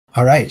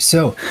All right,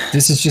 so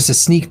this is just a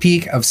sneak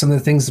peek of some of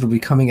the things that will be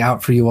coming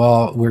out for you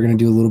all. We're going to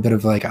do a little bit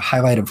of like a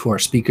highlight of who our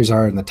speakers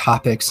are and the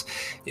topics.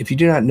 If you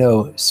do not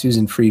know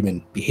Susan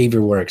Friedman,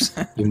 Behavior Works,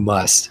 you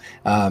must.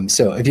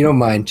 So if you don't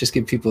mind, just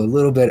give people a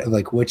little bit of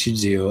like what you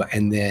do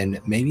and then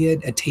maybe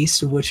a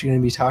taste of what you're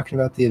going to be talking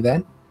about at the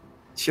event.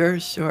 Sure,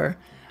 sure.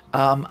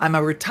 I'm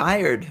a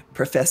retired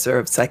professor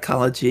of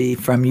psychology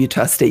from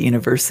Utah State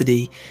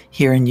University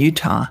here in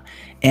Utah.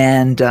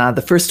 And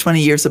the first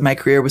 20 years of my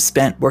career was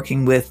spent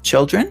working with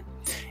children.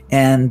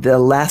 And the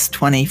last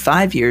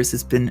 25 years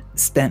has been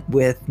spent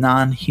with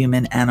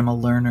non-human animal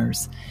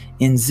learners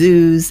in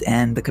zoos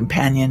and the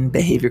companion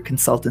behavior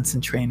consultants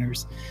and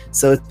trainers.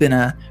 So it's been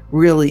a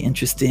really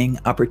interesting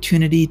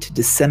opportunity to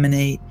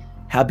disseminate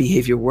how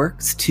behavior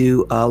works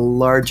to a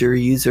larger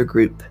user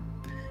group.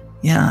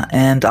 Yeah,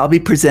 and I'll be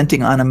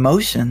presenting on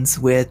emotions,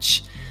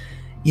 which,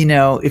 you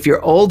know, if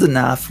you're old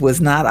enough,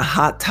 was not a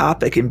hot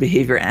topic in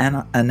behavior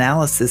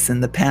analysis in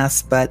the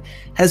past, but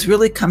has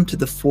really come to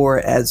the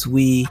fore as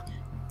we,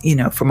 you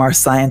know, from our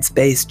science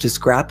base,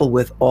 just grapple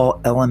with all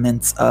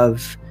elements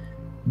of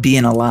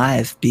being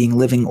alive, being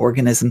living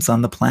organisms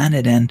on the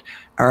planet. And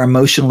our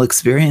emotional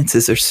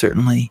experiences are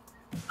certainly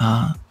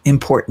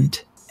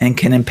important and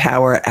can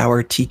empower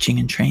our teaching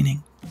and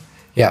training.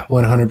 Yeah,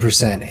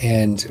 100%.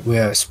 And we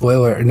have a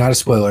spoiler, not a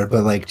spoiler,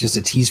 but like just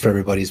a tease for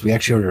everybody is we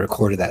actually already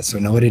recorded that. So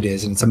I know what it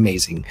is and it's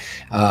amazing.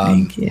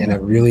 Thank you. And I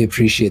really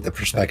appreciate the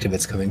perspective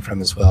it's coming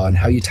from as well and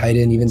how you tied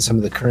in even some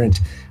of the current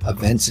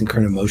events and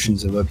current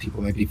emotions of what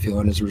people might be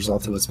feeling as a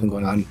result of what's been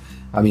going on.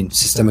 I mean,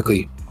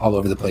 systemically all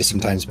over the place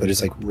sometimes, but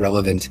it's like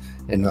relevant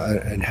and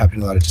happened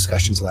in a lot of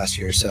discussions last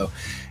year. So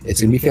it's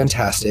going to be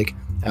fantastic.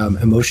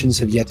 Emotions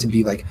have yet to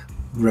be like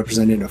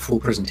represented in a full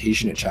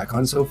presentation at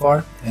CHATTcon so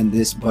far, and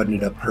this buttoned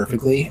it up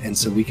perfectly, and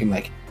so we can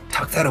like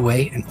tuck that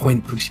away and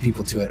point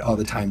people to it all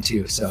the time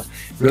too. So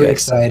really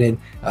excited.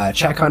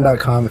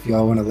 CHATTcon.com if you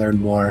all want to learn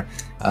more.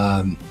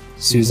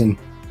 Susan,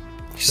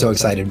 so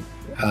excited.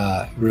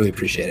 Really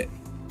appreciate it.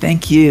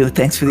 Thank you.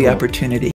 Thanks for the opportunity.